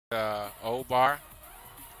O bar,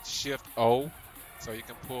 Shift O, so you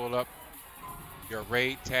can pull up your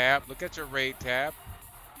raid tab. Look at your raid tab.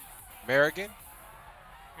 Merrigan,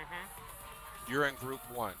 you're in group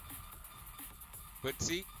 1.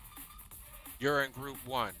 Bootsy, you're in group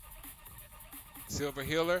 1. Silver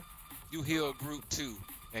Healer, you heal group 2.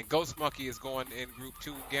 And Ghost Monkey is going in group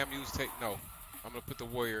 2. Gamu's take, no. I'm going to put the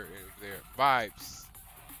warrior in there. Vibes.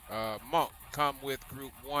 Monk, come with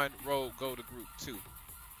group 1. Rogue, go to group 2.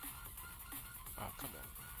 Oh, come on.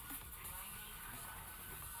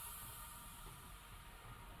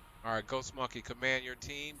 All right, Ghost Monkey, command your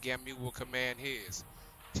team. Gamu will command his.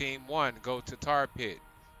 Team 1, go to Tar Pit.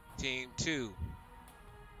 Team 2,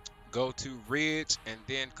 go to Ridge and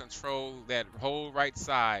then control that whole right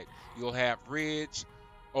side. You'll have Ridge,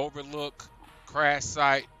 Overlook, Crash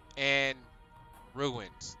Site, and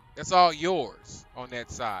Ruins. That's all yours on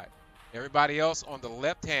that side. Everybody else on the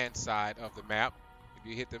left-hand side of the map. If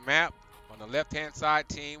you hit the map, on the left-hand side,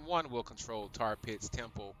 Team 1 will control Tar Pits,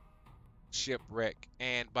 Temple, Shipwreck,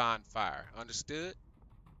 and Bonfire. Understood?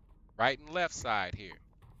 Right and left side here.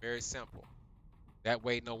 Very simple. That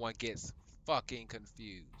way no one gets fucking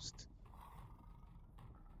confused.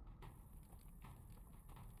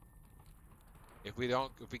 If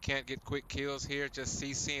we can't get quick kills here, just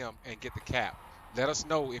CC them and get the cap. Let us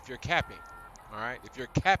know if you're capping. All right? If you're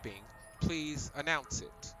capping, please announce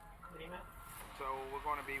it. So we're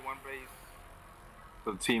going to be one base.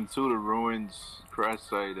 So Team 2 to Ruins, Crash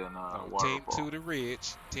Site, and Waterfall. Team 2 to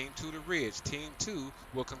Ridge. Team 2 to Ridge. Team 2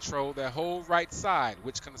 will control that whole right side,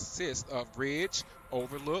 which consists of Ridge,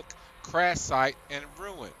 Overlook, Crash Site, and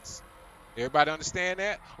Ruins. Everybody understand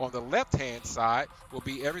that? On the left-hand side will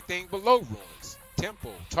be everything below Ruins.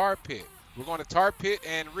 Temple, Tar Pit. We're going to Tar Pit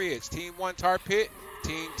and Ridge. Team 1, Tar Pit.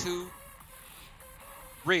 Team 2,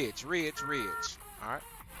 Ridge. All right?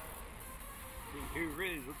 Team 2,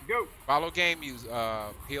 Ridge. Let's go. Follow game use,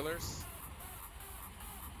 healers.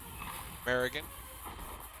 Merrigan.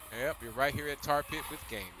 Yep, you're right here at Tar Pit with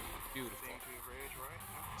game. Beautiful. Team 2, Ridge,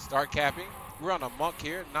 right? Start capping. We're on a monk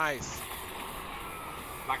here. Nice.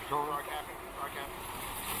 Like control. Start capping.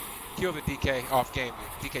 Kill the DK off game.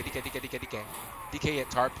 DK. DK at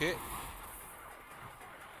Tar Pit.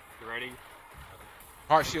 You ready?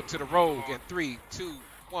 Hardship to the Rogue in 3, 2, 1.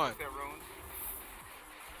 What's that rune?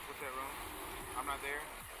 I'm not there.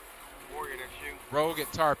 Warrior, that's you. Rogue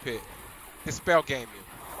at Tar Pit. His spell game you.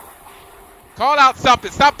 Call out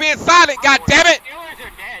something. Stop being silent, goddammit! Killers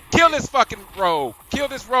are dead. Kill this fucking rogue. Kill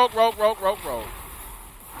this rogue.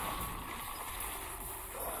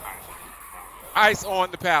 Ice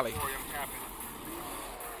on the pally. Warrior, I'm capping.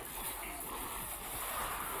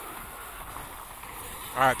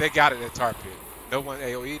 All right, they got it at Tar Pit. No one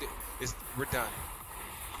AoE'd it. We're done.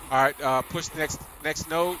 All right, push the next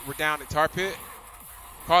node. We're down at Tar Pit.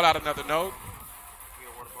 Call out another node.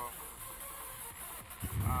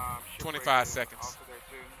 25 seconds. Also there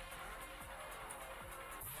too.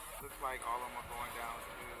 Looks like all of them are going down to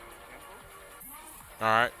Temple. All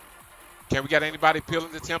right. Can we get anybody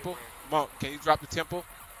peeling the Temple? Monk, can you drop the Temple?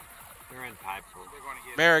 They're in type.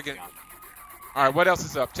 Merrigan. All right, what else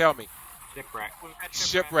is up? Tell me.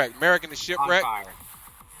 Shipwreck. Merrigan the Shipwreck. Bonfire.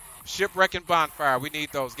 Shipwreck and Bonfire. We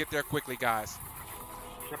need those. Get there quickly, guys.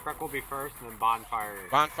 Shipwreck will be first, and then Bonfire.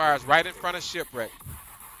 Bonfire is right in front of Shipwreck.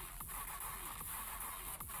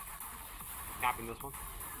 Capping this one.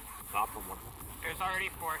 Top from one. There's already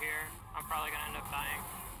 4 here. I'm probably gonna end up dying.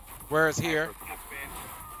 Where is here?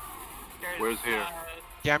 Where's here?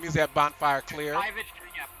 Gamu's at Bonfire clear. 5 at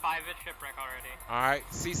Shipwreck already. All right.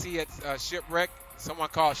 CC at Shipwreck. Someone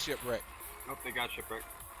call Shipwreck. Nope, they got Shipwreck.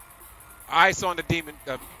 Ice on the demon,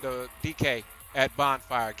 the DK at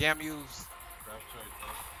Bonfire. Gamu's.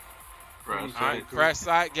 Crash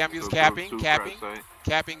Site. Gamu's capping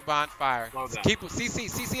Bonfire. Keep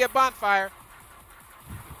CC at Bonfire.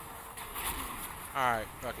 All right,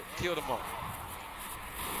 fuck it. Kill them all.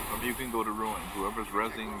 Maybe you can go to Ruins. Whoever's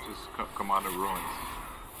rezzing, just come out of Ruins.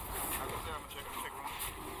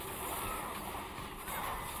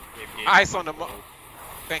 Ice on the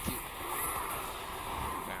Thank you.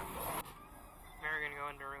 Merrigan go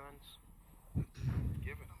into Ruins.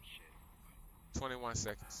 Giving them shit. 21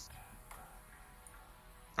 seconds.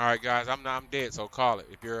 All right, guys, I'm dead, so call it.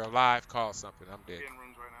 If you're alive, call something. I'm dead. Getting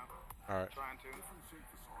rooms right now. All right. Trying to.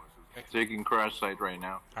 Taking Crash Site right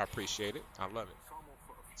now. I appreciate it. I love it.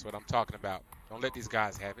 That's what I'm talking about. Don't let these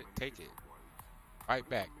guys have it. Take it. Right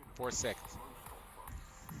back. 4 seconds.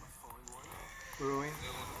 Ruins.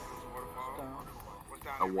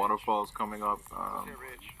 A waterfall's coming up.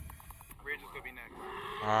 Ridge is gonna be next.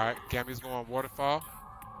 All right. Gammy's going waterfall.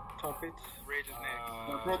 Ridge is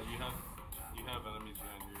next. You have enemies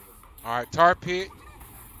behind you. All right, tar pit,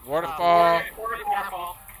 waterfall,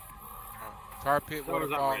 Waterfall. tar pit, So is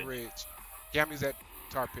that waterfall, Ridge. ridge. Gammy's at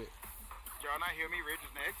tar pit. Y'all not hear me? Ridge is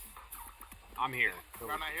next. I'm here. Y'all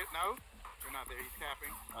not here? No? You're not there. He's capping.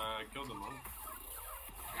 Kill them all.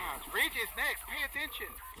 Gosh, Ridge is next. Pay attention.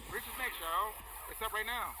 Ridge is next, y'all. It's up right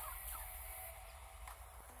now.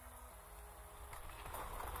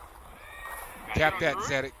 Cap Get that, on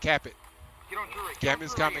Druid. Tzedek. Cap it. Get on Druid.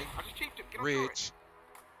 Gammy's coming. I just cheaped him. Get on Druid. Ridge.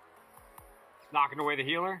 Knocking away the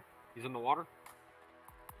healer. He's in the water.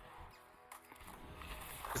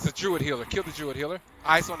 It's a druid healer. Kill the druid healer.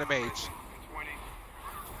 Ice on the mage. 20.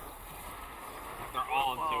 They're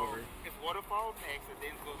all on silver. It's waterfall next, and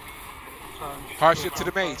then it's going to be... Hardship to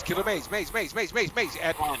the mage. Kill the mage. Mage.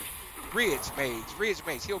 At Plunge. ridge,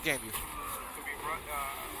 mage. He'll game you. It's going to be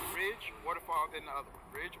Ridge, waterfall, then the other one.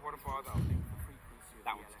 Ridge, waterfall, the other one.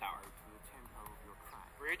 That one's tower.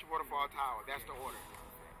 Ridge, waterfall, tower. That's the order.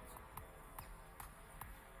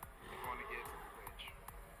 We're going to get Ridge.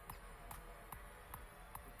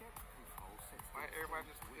 Why everybody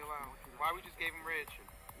just chill out? Why we just gave him Ridge?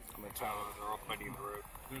 They're all fighting the road.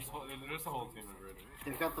 There's a whole team of Ridge.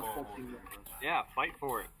 They've got the full team. Yeah, fight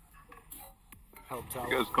for it. Help tower.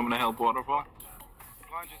 You guys coming to help waterfall?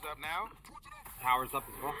 Plunge is up now. Tower's up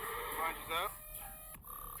as well. Plunge is up.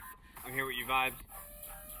 I'm here with you vibes.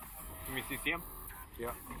 Can we CC him?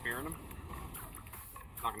 Yeah. Fearing him.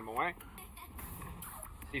 Knocking him away.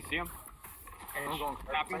 CC him. I'm going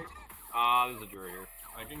Tapping. There's a druid here.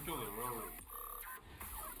 I can kill the road.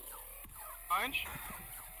 Plunge.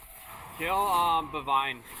 Kill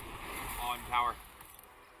Bavine on tower.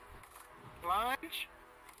 Plunge.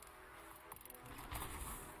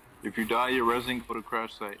 If you die, you're resing for the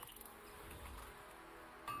crash site.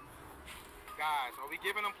 Guys, are we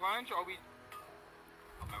giving him plunge or are we...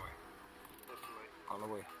 On my way. That's too late. on the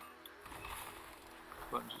way.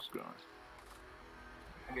 Plunge is gone.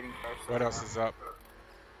 I'm getting crashed. What else is up?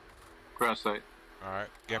 Crash site. All right.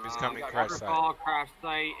 Gammy's coming. Crash site. Waterfall, crash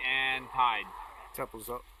site, and tide. Temple's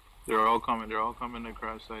up. They're all coming to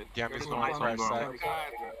crash site. Gammy's There's going no crash going. site.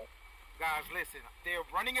 Guys, listen. They're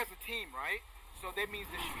running as a team, right? So that means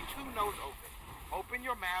there should be two nodes open. Open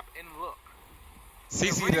your map and look.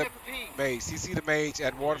 CC running the as a team. mage. CC the mage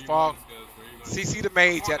at waterfall. CC the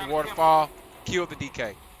mage at waterfall. Kill the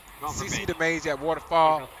DK. CC the mage at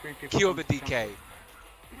waterfall. Kill the DK.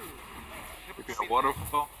 If you have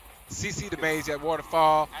waterfall, CC the mage at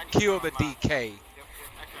waterfall. Kill the DK. Actually, I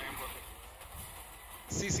am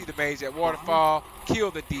looking. CC the mage at waterfall.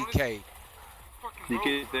 Kill the DK. Fucking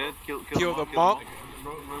DK is dead. Kill Kill the monk.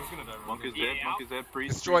 Monk is dead. Monk is dead.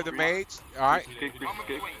 Priest. Destroy the mage. All right. Kick, priest,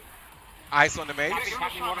 kick. Ice on the mage. Get on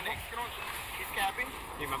Shaman next. Get on. He's capping.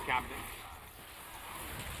 Team up captain.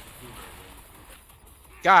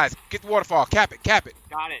 Guys, get the waterfall. Cap it. Cap it.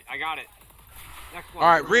 Got it. I got it. Next one. All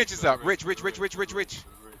right. Ridge is up. Ridge. Game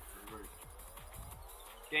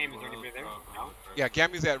is already there. No? Yeah,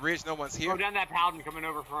 Gammy's at Ridge. No one's Go here. down that paladin coming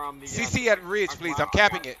over from the. CC at Ridge, please. I'm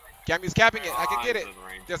capping it. Gammy's capping it. I can get it.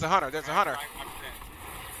 There's a hunter. There's a hunter.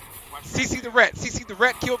 CC the ret. CC the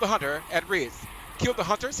ret. Kill the hunter at Ridge. Kill the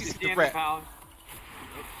hunter. CC the ret.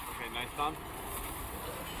 Okay, nice done.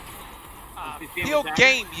 He'll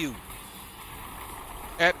game you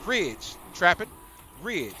at Ridge. Trapping.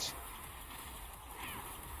 Ridge.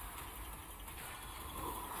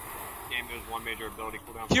 Game there's one major ability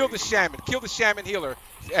cooldown. Kill the shaman. Kill the shaman healer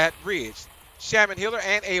at Ridge. Shaman healer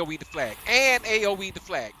and AoE the flag. And AoE the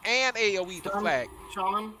flag. And AoE the flag.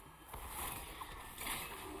 Shaman.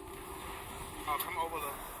 Oh, come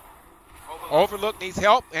overlook. Overlook needs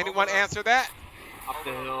help. Anyone answer that? Up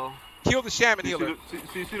the hill. Kill the shaman healer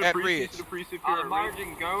CC at the priest. Ridge. CC the priest if you're at Ridge.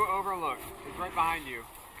 Margin, go overlook. He's right behind you.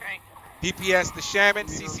 Okay. DPS the shaman.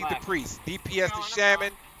 CC the priest. DPS the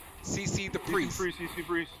shaman. CC the priest. CC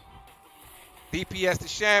priest. DPS the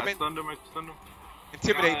shaman. I stunned him.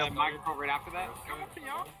 Intimidate them. Microphone right after that.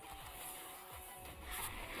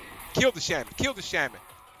 Kill the shaman. Kill the shaman.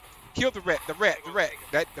 Kill the ret. The ret.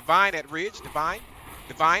 That divine at Ridge. Divine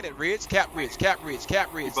at Ridge. Cap Ridge. Kill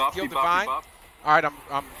divine. All right,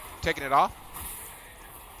 I'm taking it off.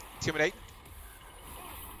 Intimidate.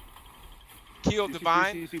 Kill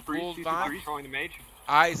divine. Full divine. Controlling the mage.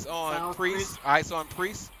 Eyes on priest. Eyes on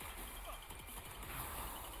priest.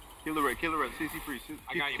 Kill the red. CC priest.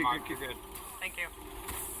 I got you, Mark. You're good. Thank you.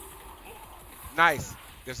 Nice.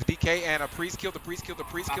 There's a DK and a priest. Kill the priest. Kill the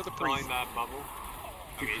priest. Kill the priest. That bubble.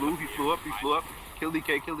 He flew up. Kill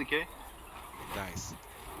DK. Nice.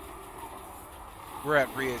 We're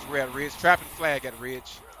at Ridge. Trapping flag at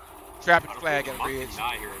Ridge.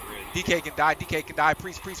 DK can die.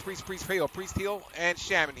 Priest heal. And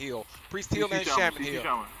shaman heal. CC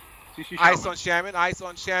CC Ice shaman. on Shaman. Ice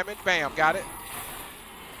on Shaman. Bam. Got it.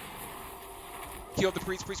 Kill the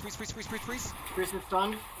priest. Priest. Chris is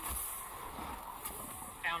stunned.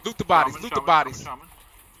 Down. Loot the bodies. Shaman, Loot the shaman, bodies. shaman.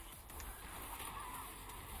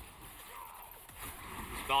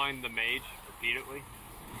 Spelling the mage repeatedly.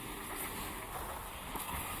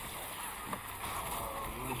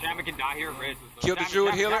 The shaman can die here, Ridge. Kill the Shaman,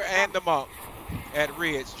 Druid shaman, healer shaman, and the monk at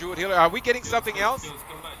Ridge. Druid healer. Are we getting something else?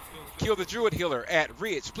 Kill the Druid healer at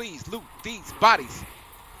Ridge. Please loot these bodies.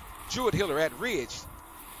 Druid healer at Ridge.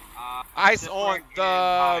 Ice on Shipwreck the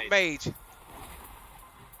and Tide. mage.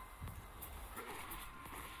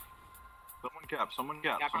 Someone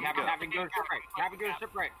cap. Captain, go to shipwreck. Captain, go to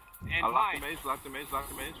shipwreck. And I lock the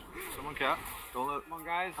Tide. mage. Someone cap. Don't let. Come on,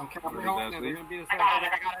 guys. I'm capping. They're going there. They're gonna beat us I got it.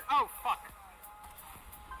 Oh, fuck.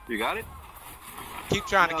 You got it? Keep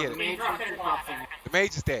trying to No, get the it. mage is dropping. The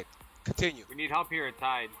mage is dead. Continue. We need help here at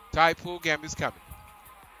Tide. Tide pool. Gamu's coming.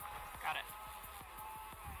 Got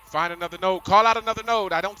it. Find another node. Call out another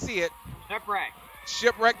node. I don't see it. Shipwreck.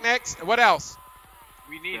 Shipwreck next. What else?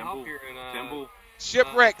 We need help here at Temple.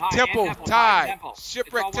 Shipwreck, Tide and Temple, Temple, Tide Tide. and Temple.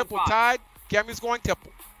 Shipwreck, It's all Temple, one spot. Tide. Gamu's going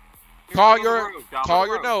Temple. Here's Call another your road. call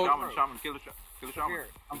your node. Shaman. Kill the shaman. Here.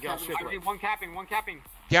 I'm capping. Actually, one capping.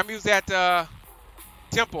 Gamu's at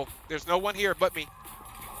Temple. There's no one here but me.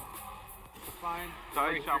 It's fine.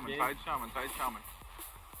 Tide Wait, shaman. Gabe. Tide shaman.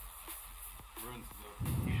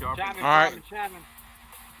 Sharp. Shaman, All right. Shaman.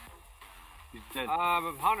 He's dead.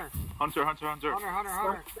 Hunter.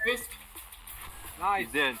 Hunter. Priest. Nice.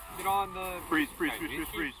 He's dead. Get on the... Priest. Druid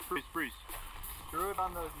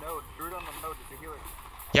on the node. It's a healer.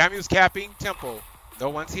 Gamu's capping Temple. No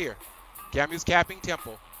one's here. Gamu's capping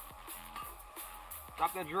Temple.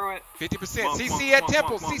 Stop the druid. 50%. Monk, CC monk, at monk,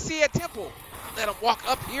 Temple. monk. CC at Temple. Let him walk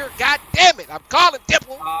up here. God damn it. I'm calling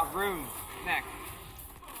Temple. Runes. Next.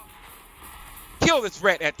 Kill this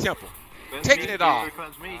rat at Temple. Taking it off.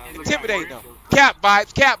 Intimidate Intimidate them. Cap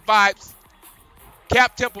vibes.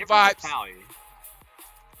 Cap Temple Give us a vibes. tally.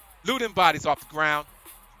 Looting bodies off the ground.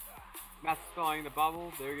 Master spelling the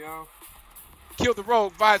bubble. There you go. Kill the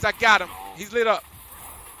rogue vibes. I got him. He's lit up.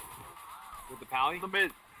 With the pally. The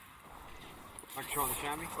mid. I'm controlling the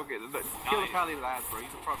chamois. Okay, kill the pally last, bro.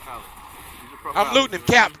 He's a pro pally. I'm looting him.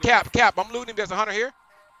 Cap. I'm looting him. There's a hunter here.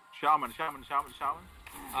 Shaman.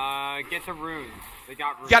 Get the runes. They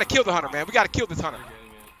got runes. We gotta kill the hunter, man. We gotta kill this hunter.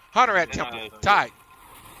 Hunter at Temple. Tide.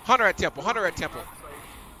 Hunter at Temple.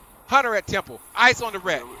 Ice on the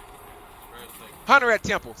red. Hunter at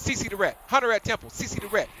Temple. CC the red. Hunter at Temple. CC the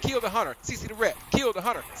red. Kill the hunter. CC the red. Kill the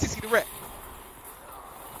hunter. CC the red.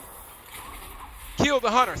 Kill the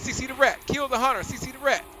hunter. CC the red. Kill the hunter. CC the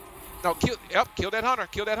red. No, kill that hunter.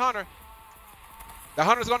 Kill that hunter. The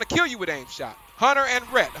hunter's gonna kill you with aim shot. Hunter and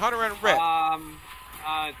red. The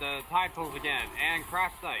tide pulls again. And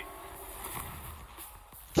crash site.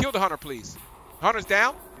 Kill the hunter, please. Hunter's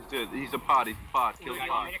down. He's dead. He's a pod. Kill the You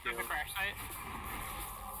want pod. me to click the crash site?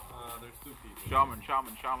 There's 2 people. Shaman.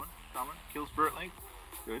 Kill Spirit Link.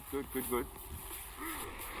 Good.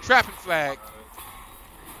 Trapping flag.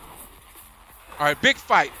 All right, big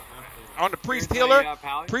fight on the priest healer.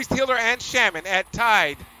 Priest healer and shaman at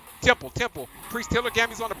Tide. Temple. Priest healer.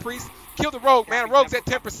 Gammy's on the priest. Kill the rogue, man. Rogue's at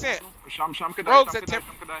 10%. Sham could die. Rogue's at 10%.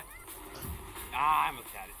 I almost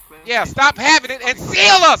got it. Yeah, stop having it and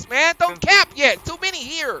seal us, man. Don't cap yet. Too many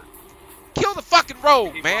here. Kill the fucking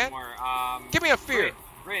rogue, Keep man. one more. Give me a fear.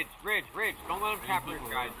 Ridge. Don't let him trap Ridge,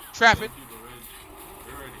 guys. Trapping.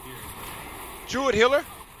 They're already here. Druid healer.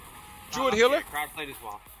 Druid healer. Crash site as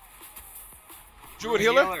well. Druid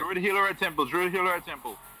healer. Druid healer at Temple.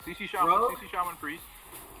 CC Shaman priest.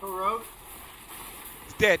 Kill rogue.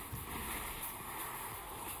 He's dead.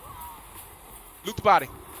 Loot the body.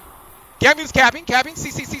 Gammy's capping.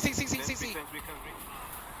 CC.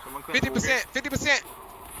 50%.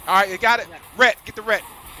 All right, you got it. Ret, get the ret.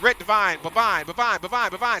 Ret divine. Bavine.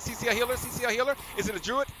 CC a healer. Is it a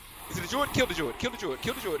druid? Kill the druid. Kill the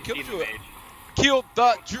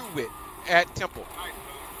druid at Temple.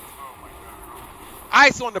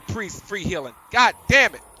 Ice on the priest. Free healing. God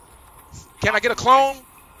damn it. Can I get a clone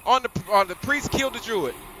on the priest? Kill the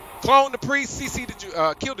druid. Clone the priest. CC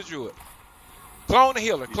the kill the druid. Clone the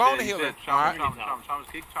healer. All right. Shaman's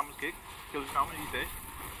kick. Kill the shaman. He's dead.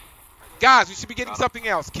 Guys, we should be getting something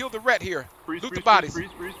else. Kill the ret here. Loot the bodies.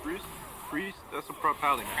 Priest. That's a pro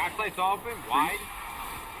pally. Crash site's open. Wide.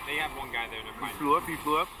 They have one guy there. Never mind. He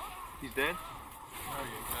flew up. He's dead.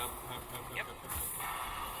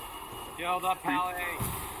 Kill the pally.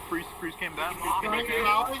 Priest came down.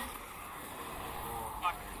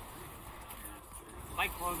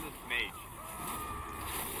 Like clone this mage.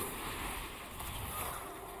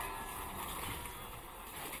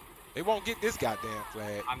 They won't get this goddamn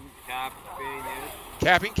flag. I'm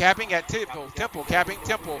capping it. Capping at temple, capping.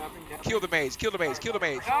 Kill the mage.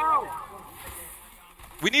 No!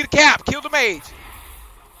 We need a cap. Kill the mage.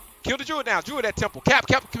 Kill the druid now. Druid at temple. Cap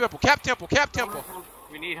temple.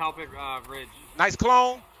 We need help at Ridge. Nice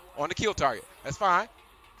clone on the kill target. That's fine.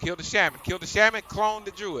 Kill the shaman. Clone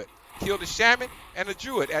the druid. Kill the shaman and the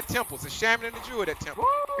druid at temples. The shaman and the druid at temple.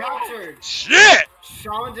 Captured. Shit!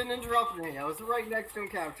 Shaman didn't interrupt me. I was right next to him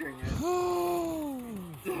capturing it.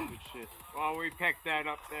 Good shit. Well, we picked that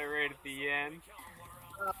up there right at the end.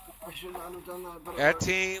 I should not have done that. But That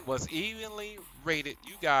team was evenly rated.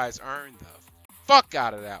 You guys earned the fuck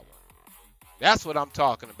out of that one. That's what I'm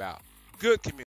talking about. Good community.